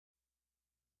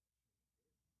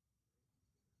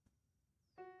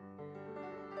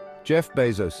Jeff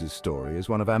Bezos' story is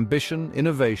one of ambition,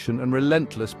 innovation, and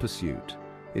relentless pursuit.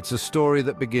 It's a story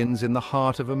that begins in the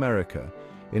heart of America,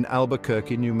 in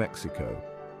Albuquerque, New Mexico.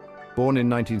 Born in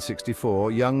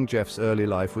 1964, young Jeff's early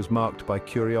life was marked by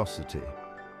curiosity.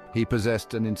 He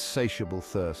possessed an insatiable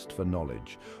thirst for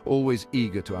knowledge, always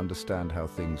eager to understand how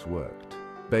things worked.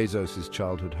 Bezos'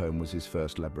 childhood home was his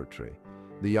first laboratory.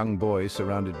 The young boy,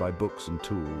 surrounded by books and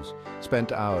tools,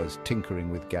 spent hours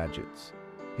tinkering with gadgets.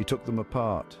 He took them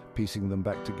apart, piecing them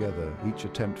back together, each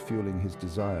attempt fueling his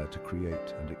desire to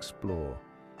create and explore.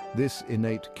 This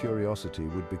innate curiosity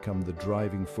would become the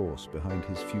driving force behind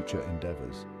his future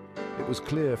endeavors. It was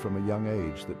clear from a young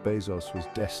age that Bezos was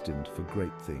destined for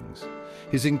great things.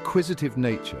 His inquisitive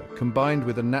nature, combined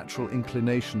with a natural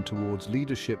inclination towards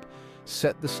leadership,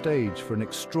 set the stage for an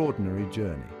extraordinary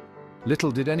journey.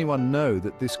 Little did anyone know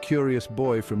that this curious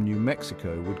boy from New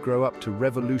Mexico would grow up to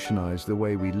revolutionize the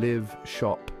way we live,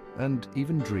 shop, and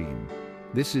even dream.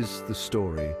 This is the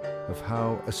story of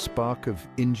how a spark of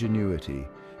ingenuity,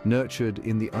 nurtured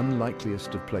in the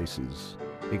unlikeliest of places,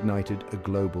 ignited a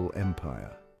global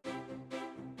empire.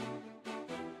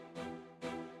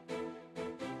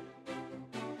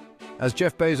 As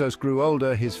Jeff Bezos grew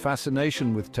older, his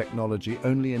fascination with technology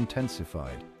only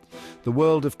intensified. The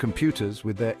world of computers,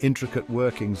 with their intricate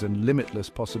workings and limitless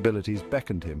possibilities,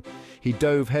 beckoned him. He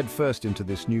dove headfirst into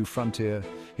this new frontier,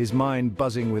 his mind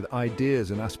buzzing with ideas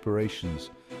and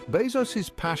aspirations. Bezos's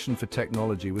passion for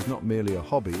technology was not merely a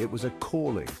hobby, it was a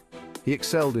calling. He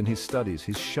excelled in his studies,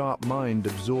 his sharp mind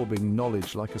absorbing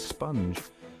knowledge like a sponge.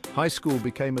 High school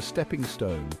became a stepping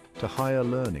stone to higher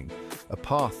learning, a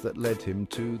path that led him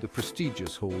to the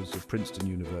prestigious halls of Princeton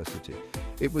University.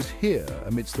 It was here,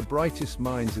 amidst the brightest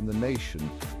minds in the nation,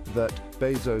 that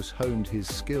Bezos honed his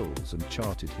skills and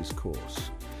charted his course.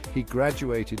 He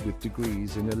graduated with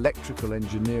degrees in electrical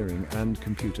engineering and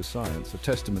computer science, a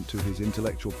testament to his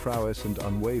intellectual prowess and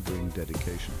unwavering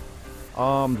dedication.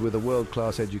 Armed with a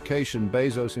world-class education,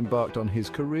 Bezos embarked on his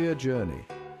career journey.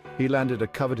 He landed a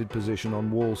coveted position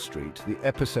on Wall Street, the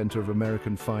epicenter of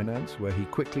American finance, where he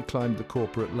quickly climbed the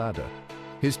corporate ladder.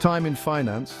 His time in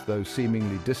finance, though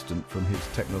seemingly distant from his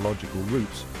technological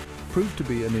roots, proved to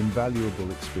be an invaluable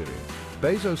experience.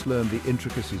 Bezos learned the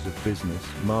intricacies of business,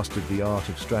 mastered the art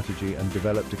of strategy, and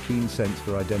developed a keen sense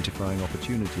for identifying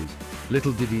opportunities.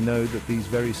 Little did he know that these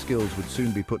very skills would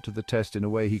soon be put to the test in a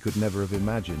way he could never have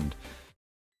imagined.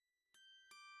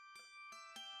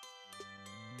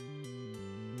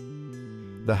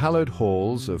 The hallowed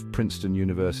halls of Princeton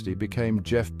University became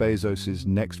Jeff Bezos's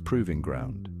next proving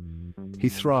ground. He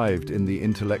thrived in the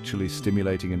intellectually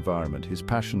stimulating environment, his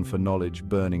passion for knowledge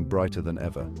burning brighter than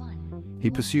ever.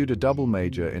 He pursued a double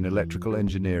major in electrical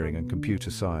engineering and computer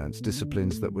science,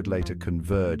 disciplines that would later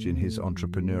converge in his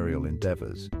entrepreneurial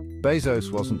endeavors.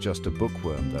 Bezos wasn't just a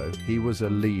bookworm, though. He was a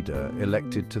leader,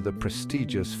 elected to the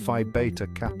prestigious Phi Beta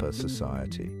Kappa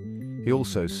Society. He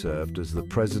also served as the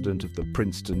president of the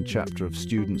Princeton chapter of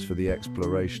Students for the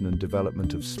Exploration and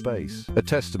Development of Space, a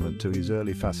testament to his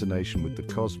early fascination with the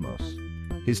cosmos.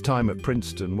 His time at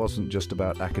Princeton wasn't just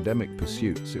about academic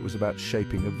pursuits, it was about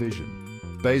shaping a vision.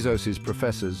 Bezos's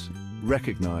professors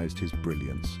recognized his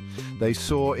brilliance. They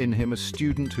saw in him a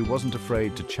student who wasn't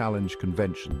afraid to challenge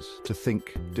conventions, to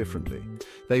think differently.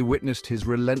 They witnessed his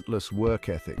relentless work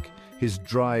ethic, his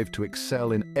drive to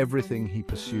excel in everything he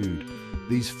pursued.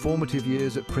 These formative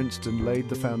years at Princeton laid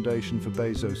the foundation for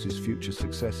Bezos's future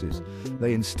successes.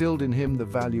 They instilled in him the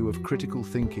value of critical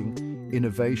thinking,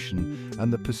 innovation,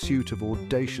 and the pursuit of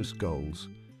audacious goals.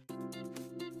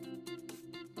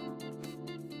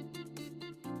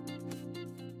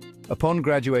 Upon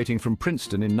graduating from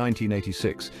Princeton in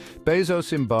 1986,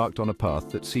 Bezos embarked on a path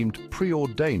that seemed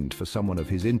preordained for someone of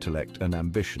his intellect and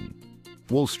ambition.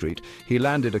 Wall Street, he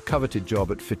landed a coveted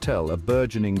job at Fitel, a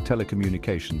burgeoning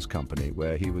telecommunications company,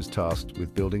 where he was tasked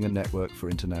with building a network for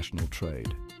international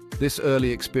trade. This early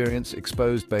experience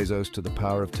exposed Bezos to the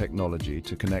power of technology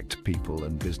to connect people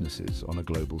and businesses on a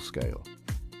global scale.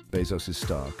 Bezos'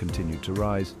 star continued to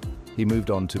rise. He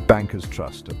moved on to Bankers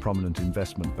Trust, a prominent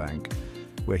investment bank,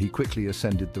 where he quickly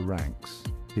ascended the ranks.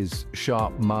 His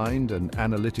sharp mind and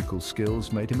analytical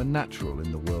skills made him a natural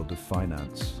in the world of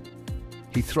finance.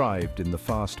 He thrived in the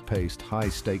fast-paced,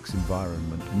 high-stakes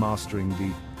environment, mastering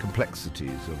the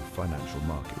complexities of financial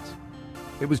markets.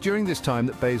 It was during this time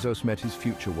that Bezos met his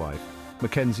future wife,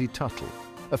 Mackenzie Tuttle,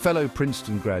 a fellow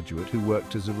Princeton graduate who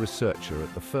worked as a researcher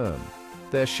at the firm.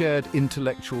 Their shared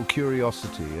intellectual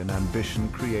curiosity and ambition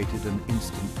created an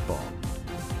instant bond.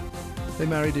 They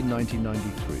married in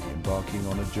 1993, embarking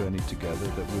on a journey together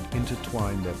that would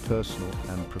intertwine their personal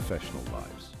and professional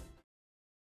lives.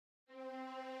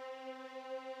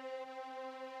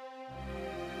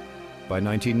 By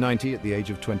 1990, at the age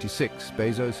of 26,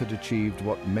 Bezos had achieved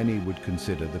what many would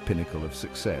consider the pinnacle of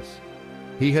success.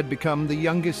 He had become the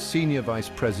youngest senior vice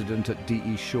president at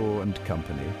D.E. Shaw and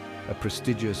Company, a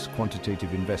prestigious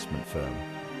quantitative investment firm.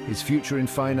 His future in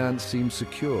finance seemed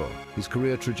secure, his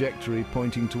career trajectory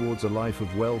pointing towards a life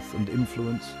of wealth and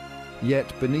influence.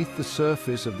 Yet, beneath the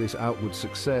surface of this outward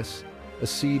success, a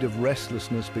seed of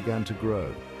restlessness began to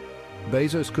grow.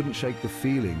 Bezos couldn't shake the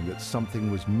feeling that something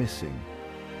was missing.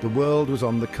 The world was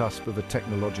on the cusp of a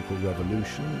technological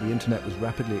revolution, the internet was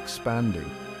rapidly expanding,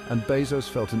 and Bezos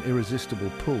felt an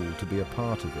irresistible pull to be a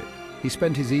part of it. He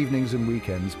spent his evenings and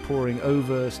weekends poring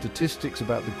over statistics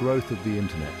about the growth of the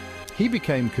internet. He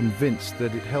became convinced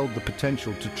that it held the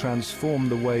potential to transform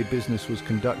the way business was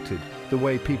conducted, the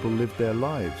way people lived their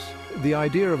lives. The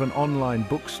idea of an online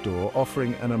bookstore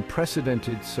offering an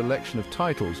unprecedented selection of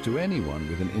titles to anyone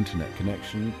with an internet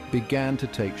connection began to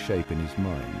take shape in his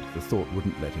mind. The thought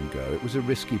wouldn't let him go. It was a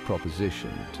risky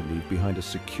proposition to leave behind a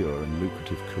secure and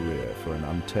lucrative career for an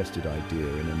untested idea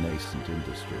in a nascent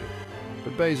industry.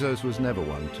 But Bezos was never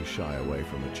one to shy away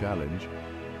from a challenge.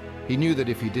 He knew that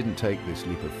if he didn't take this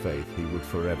leap of faith, he would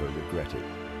forever regret it.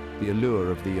 The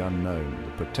allure of the unknown,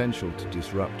 the potential to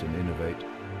disrupt and innovate,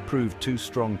 proved too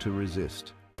strong to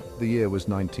resist. The year was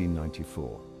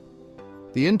 1994.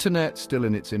 The internet, still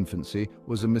in its infancy,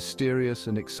 was a mysterious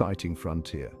and exciting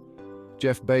frontier.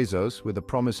 Jeff Bezos, with a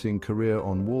promising career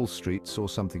on Wall Street, saw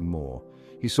something more.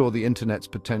 He saw the internet's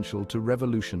potential to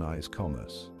revolutionize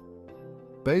commerce.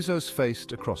 Bezos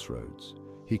faced a crossroads.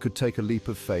 He could take a leap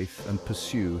of faith and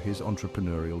pursue his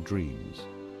entrepreneurial dreams.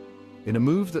 In a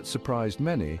move that surprised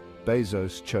many,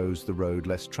 Bezos chose the road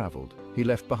less traveled. He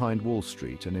left behind Wall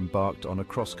Street and embarked on a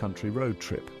cross-country road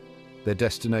trip. Their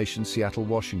destination, Seattle,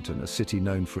 Washington, a city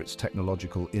known for its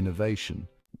technological innovation.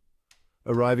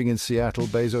 Arriving in Seattle,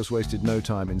 Bezos wasted no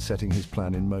time in setting his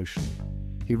plan in motion.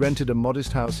 He rented a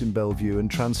modest house in Bellevue and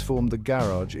transformed the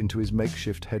garage into his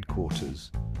makeshift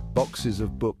headquarters. Boxes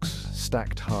of books,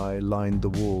 stacked high, lined the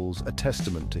walls, a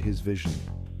testament to his vision.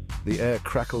 The air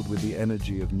crackled with the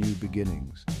energy of new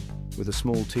beginnings. With a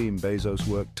small team, Bezos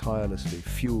worked tirelessly,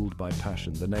 fueled by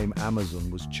passion. The name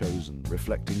Amazon was chosen,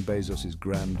 reflecting Bezos's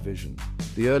grand vision.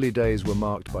 The early days were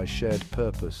marked by shared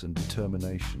purpose and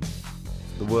determination.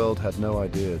 The world had no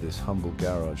idea this humble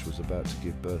garage was about to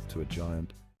give birth to a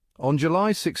giant. On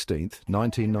July 16,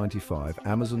 1995,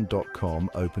 Amazon.com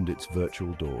opened its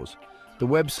virtual doors. The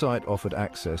website offered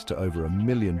access to over 1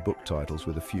 million book titles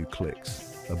with a few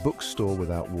clicks. A bookstore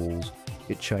without walls,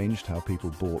 it changed how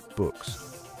people bought books.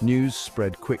 News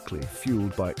spread quickly,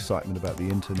 fueled by excitement about the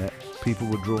internet. People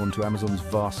were drawn to Amazon's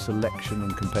vast selection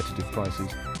and competitive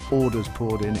prices. Orders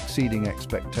poured in, exceeding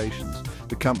expectations.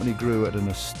 The company grew at an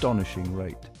astonishing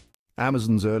rate.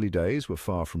 Amazon's early days were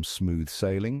far from smooth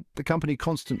sailing. The company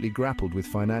constantly grappled with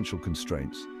financial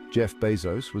constraints. Jeff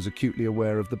Bezos was acutely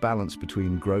aware of the balance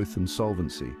between growth and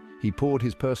solvency. He poured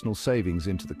his personal savings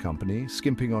into the company,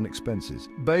 skimping on expenses.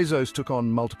 Bezos took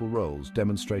on multiple roles,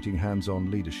 demonstrating hands-on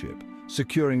leadership.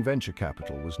 Securing venture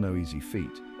capital was no easy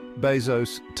feat.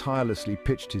 Bezos tirelessly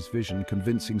pitched his vision,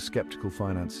 convincing skeptical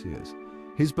financiers.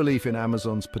 His belief in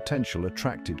Amazon's potential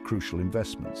attracted crucial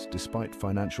investments. Despite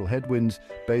financial headwinds,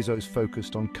 Bezos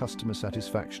focused on customer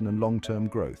satisfaction and long-term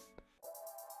growth.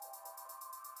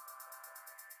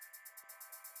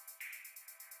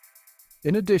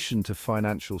 In addition to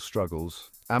financial struggles,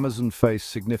 Amazon faced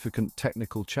significant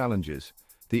technical challenges.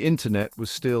 The internet was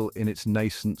still in its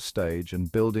nascent stage,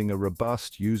 and building a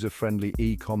robust, user-friendly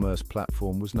e-commerce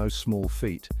platform was no small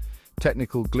feat.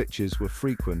 Technical glitches were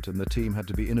frequent, and the team had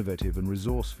to be innovative and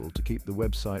resourceful to keep the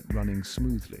website running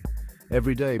smoothly.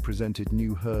 Every day presented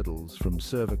new hurdles, from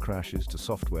server crashes to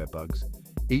software bugs,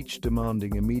 each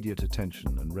demanding immediate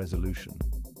attention and resolution.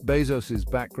 Bezos's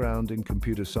background in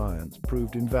computer science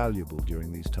proved invaluable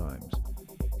during these times.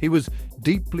 He was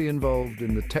deeply involved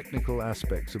in the technical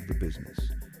aspects of the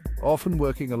business, often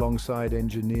working alongside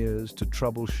engineers to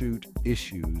troubleshoot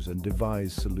issues and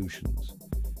devise solutions.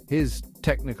 His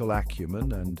technical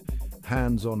acumen and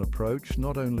hands-on approach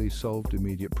not only solved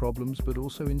immediate problems, but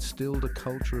also instilled a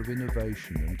culture of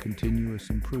innovation and continuous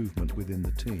improvement within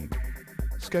the team.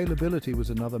 Scalability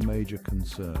was another major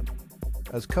concern.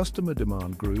 As customer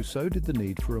demand grew, so did the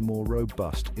need for a more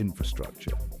robust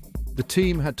infrastructure. The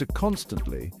team had to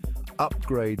constantly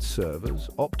upgrade servers,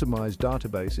 optimize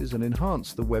databases, and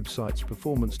enhance the website's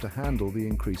performance to handle the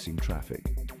increasing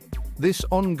traffic. This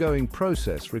ongoing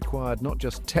process required not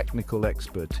just technical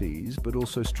expertise, but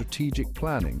also strategic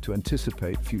planning to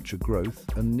anticipate future growth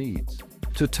and needs.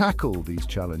 To tackle these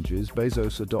challenges,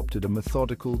 Bezos adopted a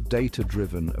methodical,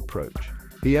 data-driven approach.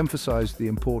 He emphasized the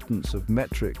importance of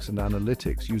metrics and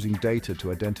analytics, using data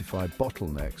to identify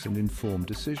bottlenecks and inform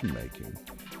decision-making.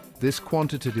 This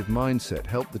quantitative mindset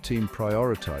helped the team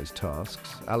prioritize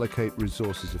tasks, allocate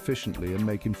resources efficiently, and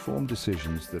make informed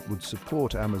decisions that would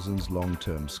support Amazon's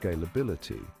long-term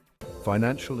scalability.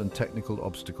 Financial and technical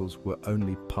obstacles were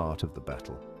only part of the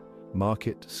battle.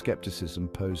 Market skepticism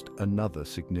posed another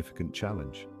significant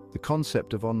challenge. The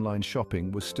concept of online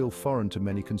shopping was still foreign to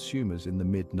many consumers in the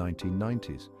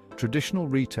mid-1990s. Traditional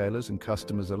retailers and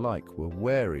customers alike were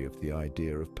wary of the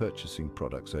idea of purchasing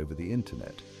products over the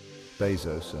internet.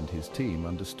 Bezos and his team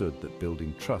understood that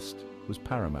building trust was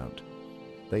paramount.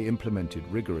 They implemented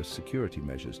rigorous security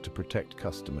measures to protect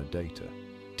customer data.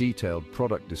 Detailed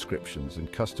product descriptions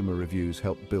and customer reviews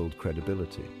helped build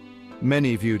credibility.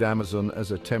 Many viewed Amazon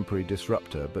as a temporary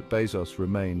disruptor, but Bezos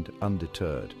remained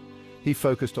undeterred. He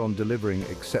focused on delivering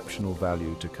exceptional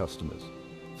value to customers.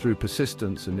 Through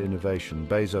persistence and innovation,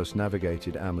 Bezos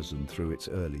navigated Amazon through its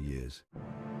early years.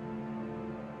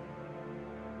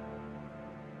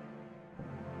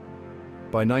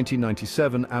 By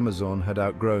 1997, Amazon had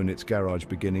outgrown its garage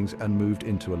beginnings and moved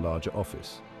into a larger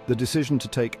office. The decision to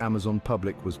take Amazon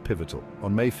public was pivotal.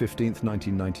 On May 15,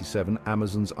 1997,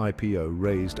 Amazon's IPO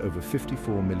raised over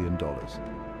 $54 million.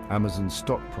 Amazon's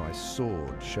stock price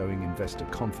soared, showing investor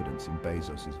confidence in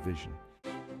Bezos' vision.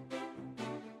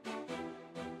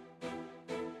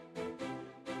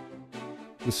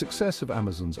 The success of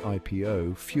Amazon's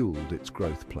IPO fueled its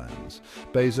growth plans.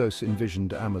 Bezos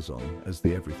envisioned Amazon as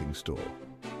the everything store.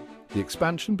 The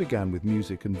expansion began with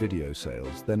music and video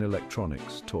sales, then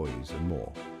electronics, toys, and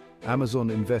more. Amazon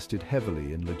invested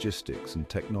heavily in logistics and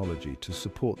technology to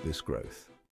support this growth.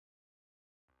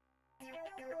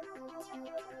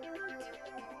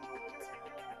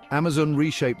 Amazon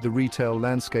reshaped the retail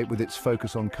landscape with its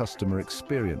focus on customer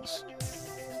experience.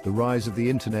 The rise of the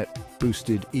internet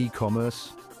boosted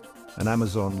e-commerce, and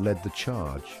Amazon led the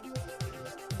charge.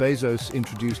 Bezos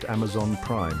introduced Amazon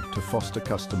Prime to foster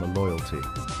customer loyalty.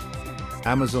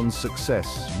 Amazon's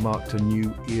success marked a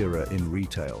new era in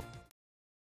retail.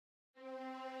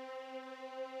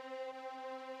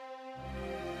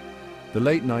 The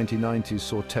late 1990s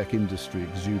saw tech industry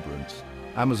exuberance.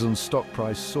 Amazon's stock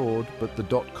price soared, but the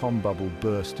dot-com bubble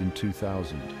burst in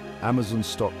 2000. Amazon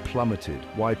stock plummeted,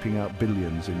 wiping out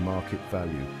billions in market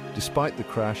value. Despite the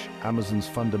crash, Amazon's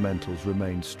fundamentals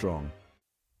remained strong.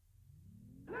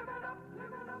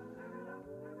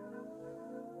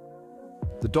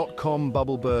 The dot-com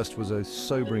bubble burst was a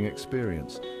sobering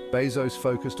experience. Bezos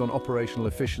focused on operational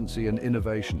efficiency and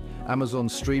innovation. Amazon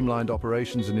streamlined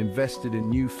operations and invested in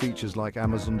new features like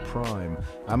Amazon Prime.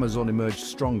 Amazon emerged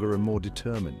stronger and more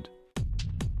determined.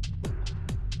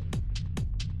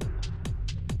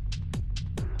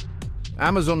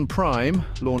 Amazon Prime,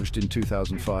 launched in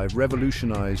 2005,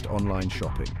 revolutionized online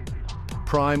shopping.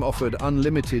 Prime offered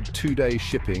unlimited two-day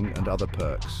shipping and other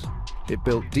perks. It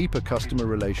built deeper customer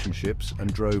relationships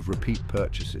and drove repeat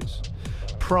purchases.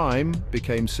 Prime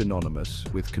became synonymous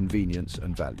with convenience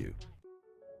and value.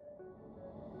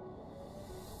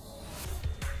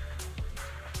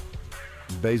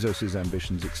 Bezos'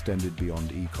 ambitions extended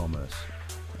beyond e-commerce.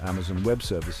 Amazon Web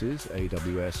Services,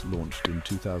 AWS, launched in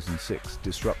 2006,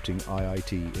 disrupting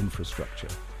IIT infrastructure.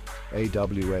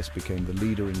 AWS became the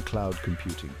leader in cloud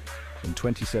computing. In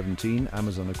 2017,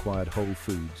 Amazon acquired Whole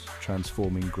Foods,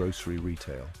 transforming grocery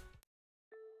retail.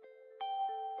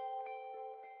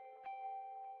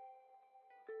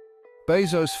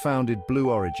 Bezos founded Blue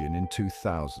Origin in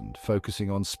 2000,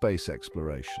 focusing on space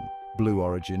exploration. Blue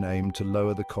Origin aimed to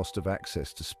lower the cost of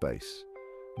access to space.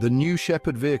 The New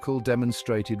Shepard vehicle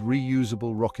demonstrated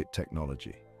reusable rocket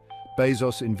technology.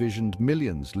 Bezos envisioned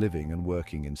millions living and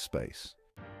working in space.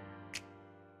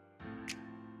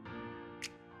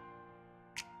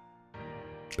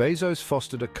 Bezos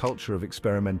fostered a culture of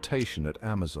experimentation at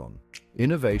Amazon.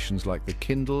 Innovations like the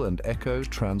Kindle and Echo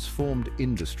transformed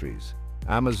industries.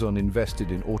 Amazon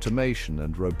invested in automation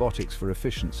and robotics for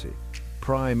efficiency.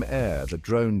 Prime Air, the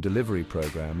drone delivery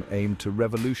program, aimed to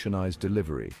revolutionize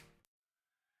delivery.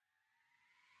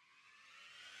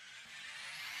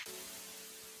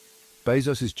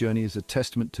 Bezos' journey is a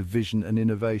testament to vision and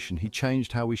innovation. He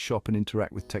changed how we shop and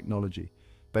interact with technology.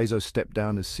 Bezos stepped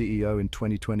down as CEO in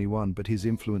 2021, but his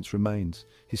influence remains.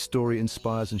 His story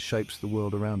inspires and shapes the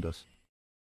world around us.